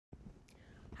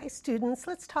Hi students,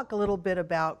 let's talk a little bit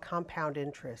about compound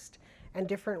interest and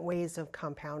different ways of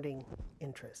compounding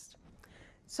interest.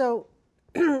 So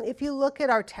if you look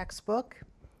at our textbook,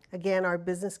 again our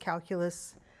business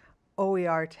calculus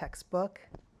OER textbook,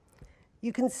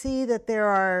 you can see that there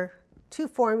are two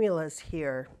formulas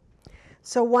here.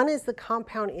 So one is the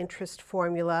compound interest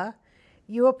formula.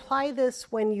 You apply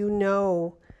this when you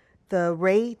know the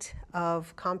rate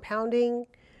of compounding,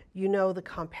 you know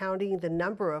the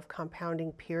number of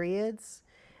compounding periods,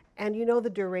 and you know the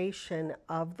duration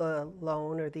of the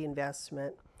loan or the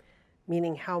investment,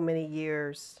 meaning how many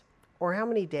years or how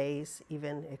many days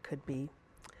even it could be.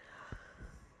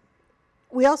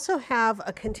 We also have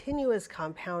a continuous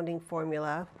compounding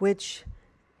formula, which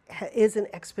is an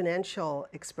exponential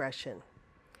expression.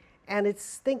 And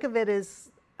think of it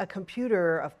as a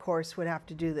computer, of course, would have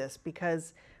to do this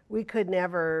because we could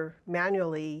never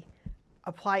manually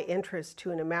apply interest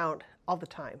to an amount all the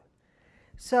time.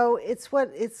 So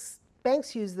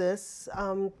banks use this,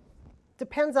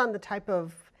 depends on the type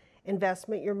of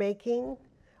investment you're making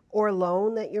or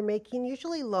loan that you're making.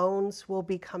 Usually loans will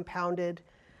be compounded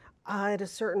at a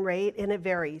certain rate, and it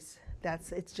varies.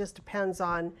 It just depends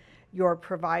on your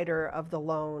provider of the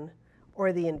loan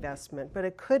or the investment, but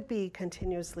it could be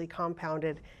continuously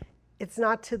compounded. It's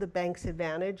not to the bank's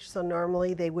advantage, so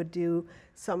normally they would do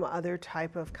some other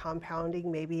type of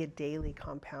compounding, maybe a daily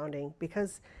compounding,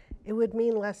 because it would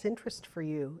mean less interest for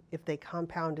you if they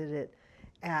compounded it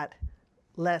at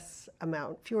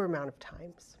fewer amount of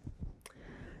times.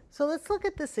 So let's look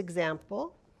at this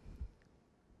example.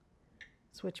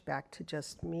 Switch back to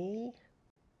just me.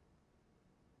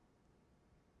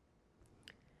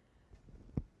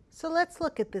 So let's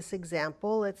look at this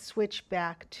example. Let's switch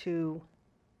back to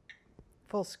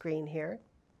full screen here.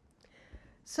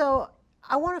 So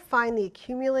I want to find the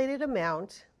accumulated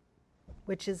amount,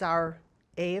 which is our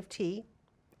A of t,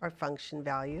 our function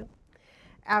value,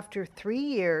 after 3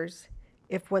 years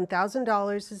if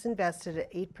 $1,000 is invested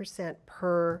at 8%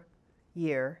 per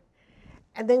year,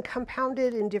 and then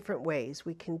compounded in different ways.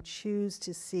 We can choose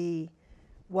to see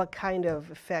what kind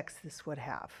of effects this would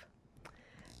have.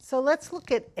 So let's look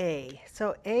at A.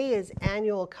 So A is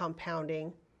annual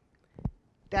compounding.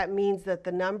 That means that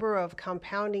the number of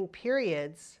compounding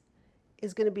periods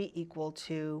is going to be equal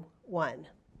to 1.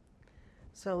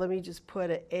 So let me just put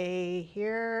an A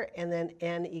here, and then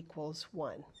n equals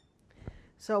 1.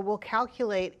 So we'll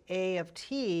calculate A of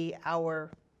t,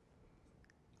 our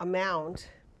amount,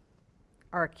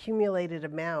 our accumulated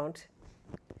amount,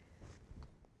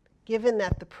 given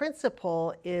that the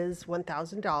principal is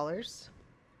 $1,000.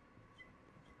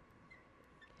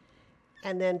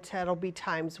 And then that'll be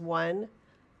times 1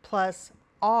 plus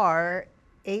r,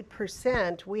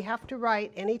 8%. We have to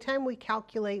write, anytime we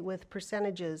calculate with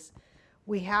percentages,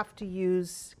 we have to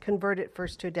convert it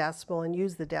first to a decimal and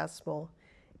use the decimal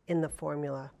in the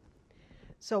formula.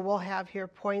 So we'll have here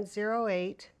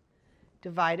 0.08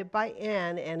 divided by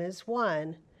n is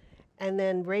 1, and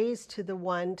then raised to the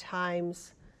 1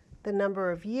 times the number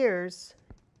of years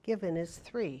given is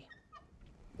 3.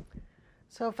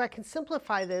 So if I can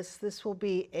simplify this, this will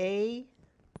be A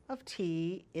of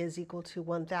t is equal to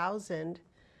 1,000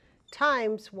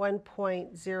 times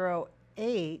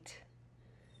 1.08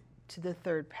 to the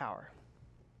third power.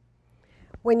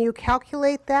 When you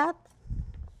calculate that,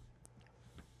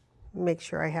 make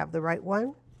sure I have the right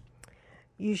one,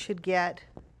 you should get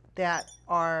that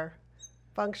our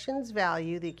function's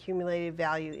value, the accumulated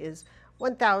value, is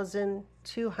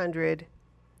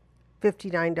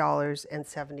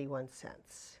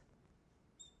 $1,259.71.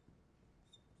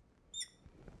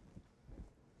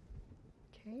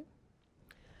 Okay.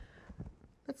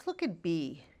 Let's look at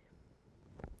B.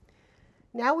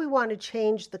 Now we want to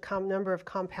change the number of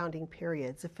compounding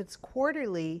periods. If it's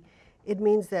quarterly, it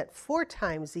means that 4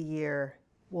 times a year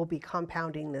we'll be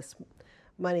compounding this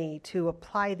money to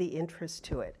apply the interest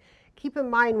to it. Keep in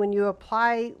mind, when you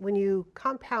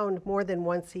compound more than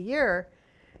once a year,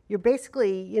 you're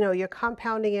basically, you're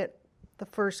compounding it the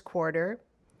first quarter,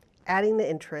 adding the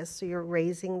interest, so you're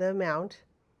raising the amount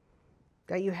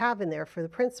that you have in there for the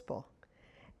principal.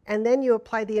 And then you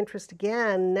apply the interest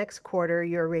again, next quarter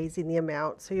you're raising the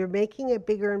amount, so you're making it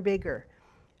bigger and bigger.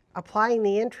 Applying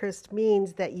the interest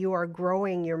means that you are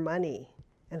growing your money,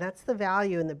 and that's the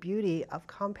value and the beauty of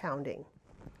compounding.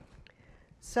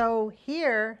 So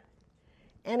here,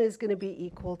 n is going to be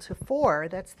equal to 4.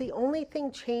 That's the only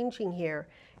thing changing here.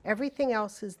 Everything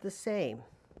else is the same.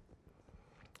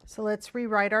 So let's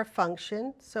rewrite our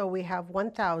function. So we have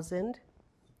 1,000,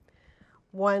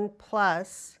 1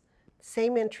 plus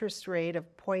same interest rate of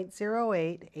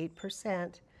 0.08,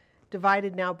 8%,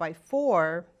 divided now by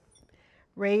 4.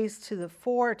 raised to the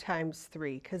 4 times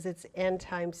 3, because it's n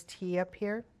times t up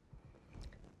here.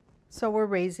 So we're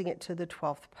raising it to the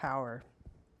 12th power.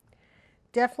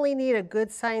 Definitely need a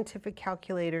good scientific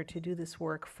calculator to do this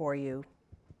work for you.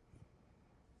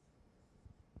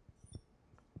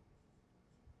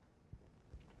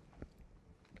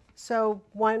 So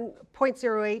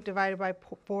 0.08 divided by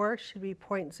 4 should be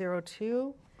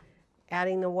 0.02.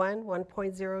 Adding the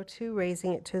 1.02,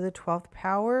 raising it to the 12th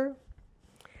power.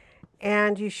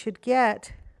 And you should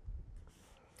get,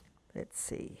 let's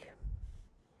see,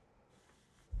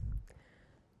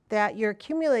 that your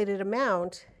accumulated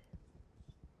amount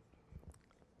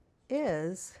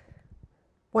is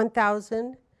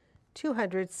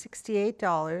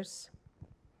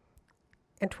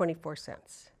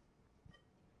 $1,268.24.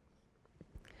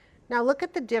 Now look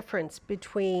at the difference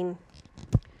between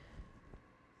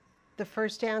the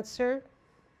first answer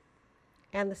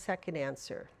and the second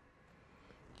answer.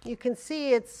 You can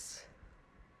see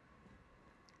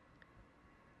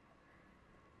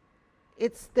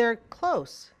they're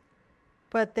close,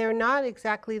 but they're not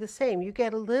exactly the same. You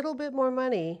get a little bit more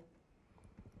money,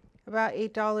 about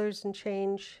 $8 and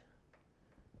change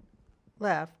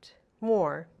left,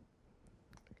 more.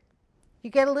 You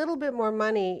get a little bit more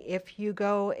money if you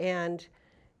go and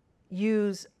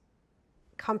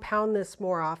compound this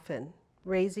more often,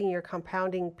 raising your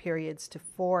compounding periods to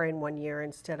 4 in 1 year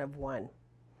instead of 1.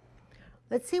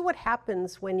 Let's see what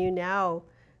happens when you now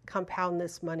compound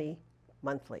this money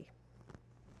monthly.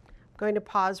 I'm going to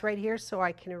pause right here so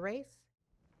I can erase.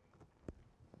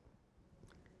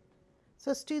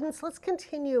 So students, let's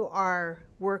continue our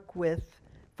work with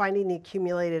finding the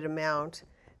accumulated amount.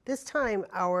 This time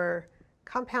our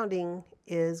compounding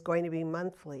is going to be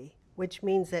monthly, which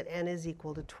means that n is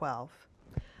equal to 12.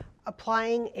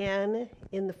 Applying n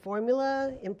in the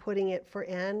formula, inputting it for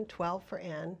n, 12 for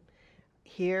n,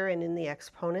 here and in the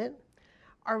exponent.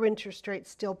 Our interest rate is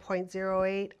still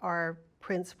 0.08. Our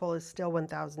principal is still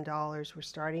 $1,000 we're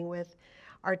starting with.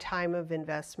 Our time of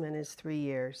investment is 3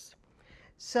 years.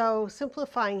 So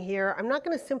simplifying here, I'm not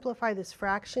going to simplify this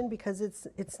fraction because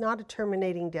it's not a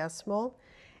terminating decimal,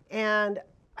 and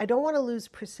I don't want to lose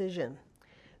precision.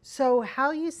 So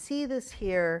how you see this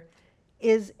here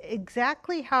is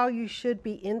exactly how you should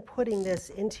be inputting this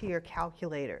into your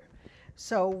calculator.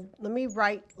 So let me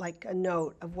write like a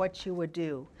note of what you would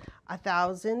do.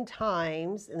 1,000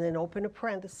 times, and then open a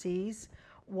parentheses,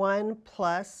 1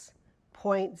 plus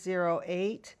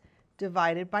 0.08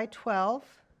 divided by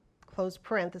 12, close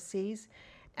parentheses,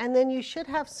 and then you should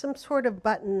have some sort of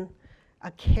button,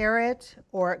 a caret,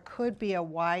 or it could be a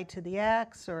y to the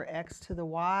x or x to the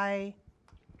y.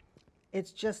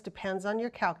 It just depends on your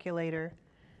calculator.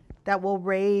 That will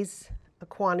raise a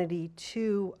quantity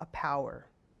to a power.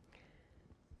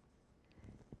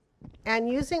 And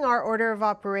using our order of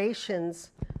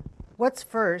operations, what's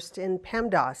first in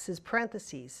PEMDAS is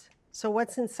parentheses. So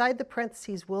what's inside the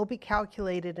parentheses will be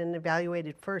calculated and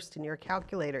evaluated first in your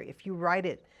calculator if you write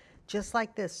it just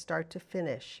like this, start to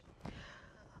finish.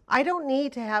 I don't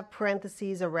need to have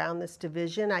parentheses around this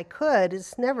division. I could.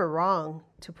 It's never wrong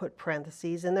to put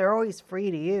parentheses, and they're always free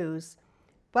to use.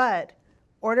 But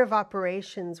order of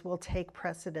operations will take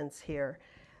precedence here.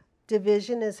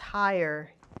 Division is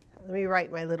higher. Let me write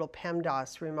my little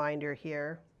PEMDAS reminder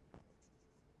here.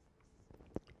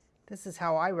 This is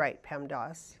how I write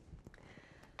PEMDAS.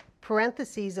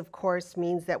 Parentheses, of course,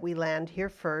 means that we land here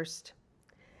first,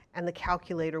 and the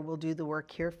calculator will do the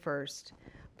work here first.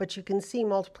 But you can see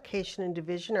multiplication and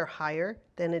division are higher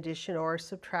than addition or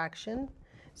subtraction.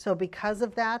 So because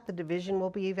of that, the division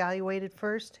will be evaluated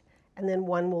first, and then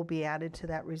 1 will be added to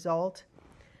that result.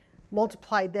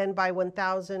 Multiplied then by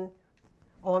 1,000,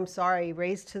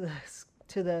 raised to the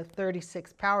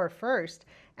 36th power first,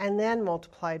 and then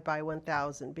multiplied by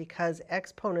 1,000 because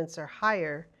exponents are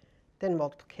higher than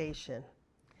multiplication.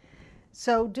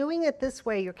 So doing it this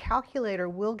way, your calculator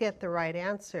will get the right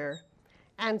answer.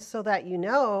 And so that you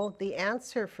know, the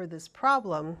answer for this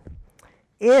problem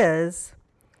is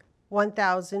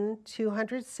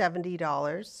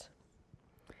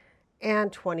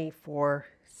 $1,270.24.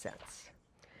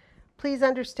 Please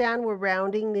understand we're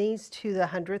rounding these to the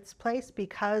hundredths place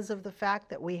because of the fact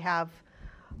that we have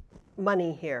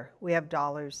money here. We have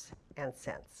dollars and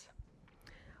cents.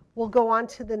 We'll go on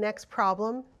to the next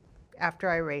problem after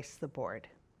I erase the board.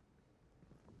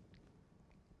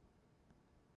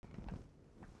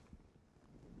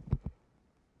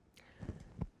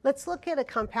 Let's look at a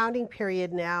compounding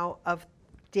period now of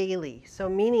daily. So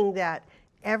meaning that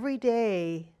every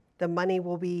day the money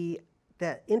will be,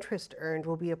 the interest earned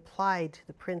will be applied to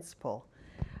the principal.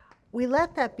 We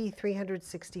let that be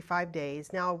 365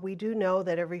 days. Now, we do know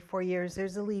that every 4 years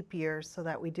there's a leap year, so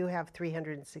that we do have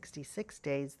 366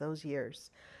 days those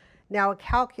years. Now,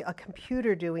 a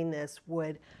computer doing this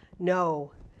would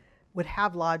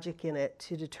have logic in it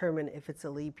to determine if it's a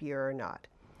leap year or not.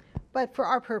 But for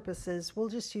our purposes, we'll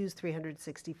just use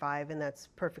 365, and that's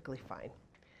perfectly fine.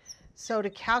 So to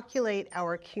calculate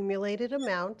our accumulated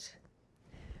amount,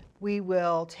 we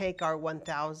will take our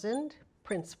 1,000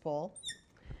 principal,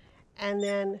 and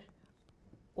then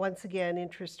once again,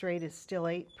 interest rate is still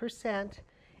 8%.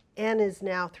 N is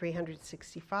now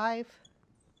 365.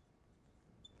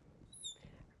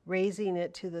 Raising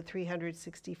it to the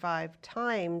 365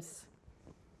 times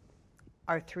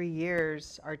our 3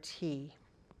 years, our T.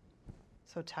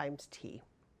 So times T.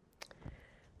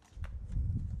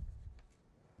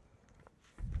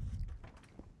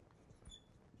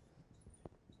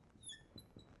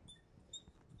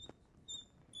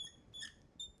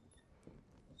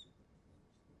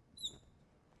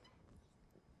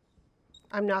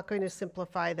 I'm not going to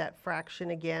simplify that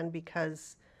fraction again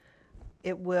because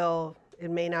it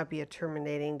may not be a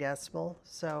terminating decimal,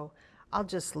 so I'll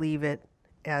just leave it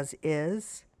as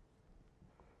is.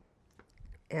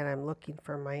 And I'm looking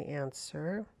for my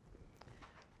answer.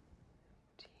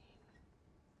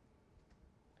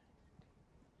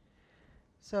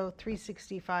 So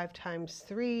 365 times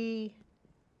 3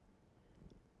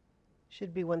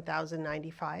 should be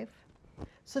 1,095.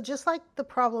 So just like the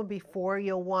problem before,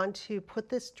 you'll want to put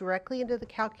this directly into the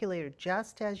calculator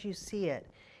just as you see it,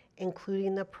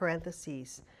 including the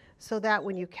parentheses, so that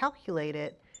when you calculate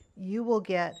it, you will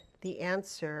get the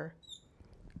answer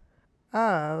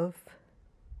of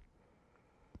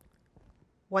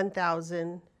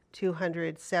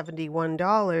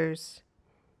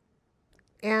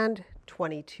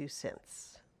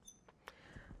 $1,271.22.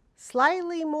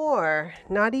 Slightly more,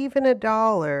 not even a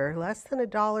dollar, less than a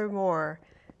dollar more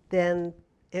than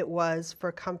it was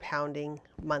for compounding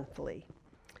monthly.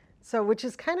 So, which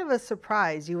is kind of a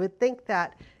surprise. You would think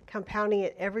that compounding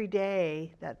it every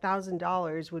day, that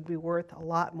 $1,000 would be worth a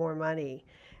lot more money.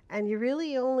 And you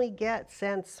really only get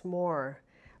cents more.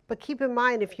 But keep in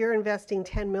mind, if you're investing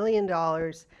 $10 million,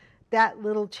 that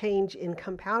little change in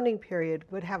compounding period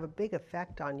would have a big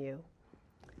effect on you.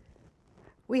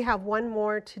 We have one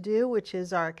more to do, which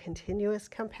is our continuous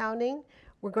compounding.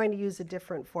 We're going to use a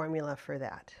different formula for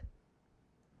that.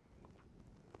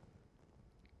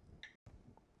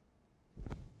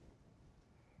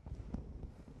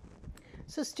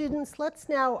 So students, let's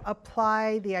now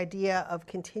apply the idea of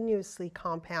continuously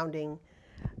compounding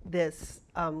this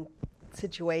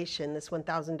situation, this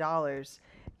 $1,000,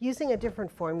 using a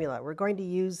different formula. We're going to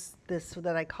use this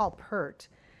that I call PERT.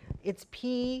 It's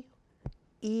P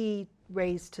E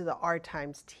raised to the R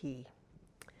times T.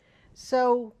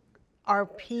 So our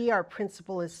P, our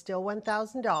principal, is still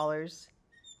 $1,000.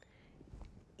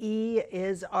 E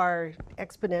is our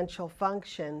exponential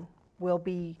function. We'll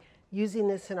be using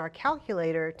this in our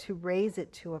calculator to raise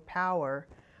it to a power.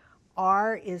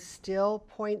 R is still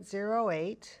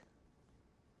 0.08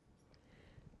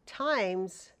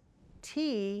 times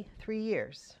T, 3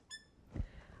 years.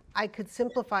 I could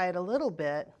simplify it a little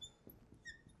bit.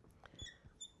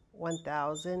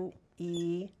 1,000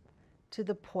 e to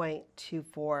the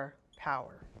 0.24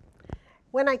 power.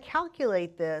 When I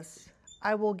calculate this,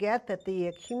 I will get that the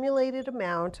accumulated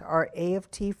amount, our A of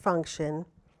t function,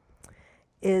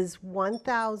 is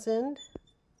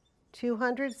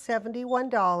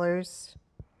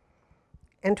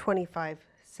 $1,271.25.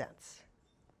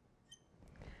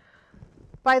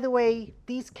 By the way,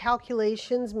 these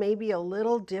calculations may be a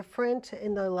little different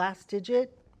in the last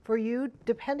digit for you,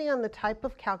 depending on the type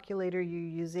of calculator you're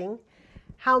using,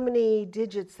 how many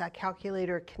digits that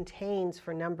calculator contains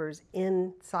for numbers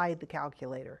inside the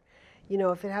calculator. You know,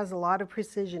 if it has a lot of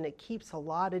precision, it keeps a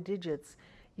lot of digits,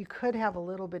 you could have a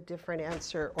little bit different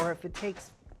answer. Or if it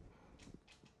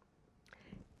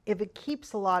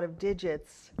keeps a lot of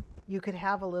digits, you could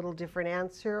have a little different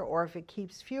answer. Or if it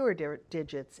keeps fewer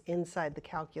digits inside the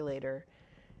calculator,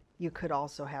 you could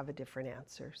also have a different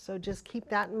answer. So just keep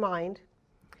that in mind.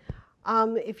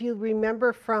 If you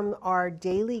remember from our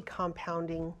daily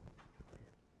compounding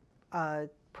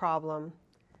problem,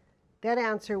 that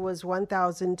answer was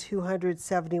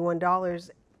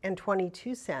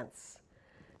 $1,271.22.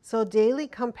 So daily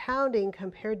compounding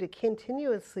compared to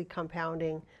continuously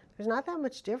compounding, there's not that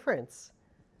much difference.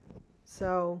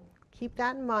 So keep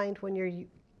that in mind when you're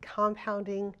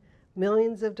compounding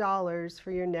millions of dollars for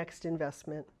your next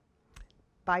investment.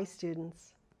 Bye,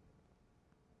 students.